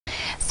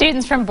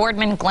Students from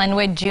Boardman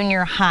Glenwood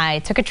Junior High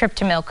took a trip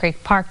to Mill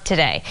Creek Park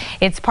today.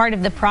 It's part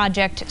of the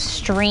Project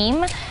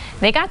Stream.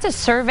 They got to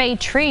survey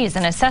trees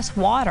and assess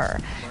water.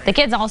 The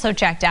kids also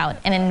checked out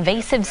an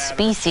invasive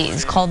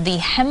species called the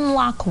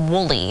hemlock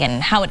woolly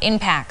and how it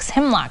impacts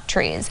hemlock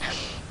trees.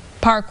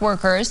 Park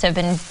workers have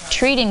been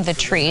treating the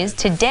trees.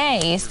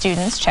 Today,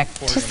 students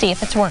checked to see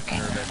if it's working.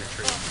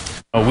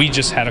 We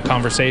just had a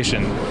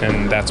conversation,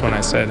 and that's when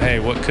I said, hey,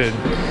 what could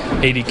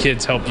 80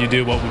 kids help you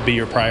do? What would be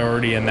your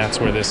priority? And that's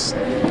where this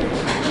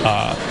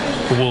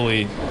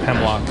woolly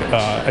hemlock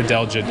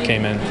adelgid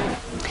came in.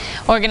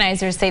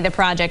 Organizers say the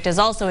project is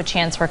also a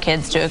chance for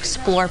kids to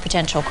explore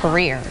potential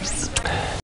careers.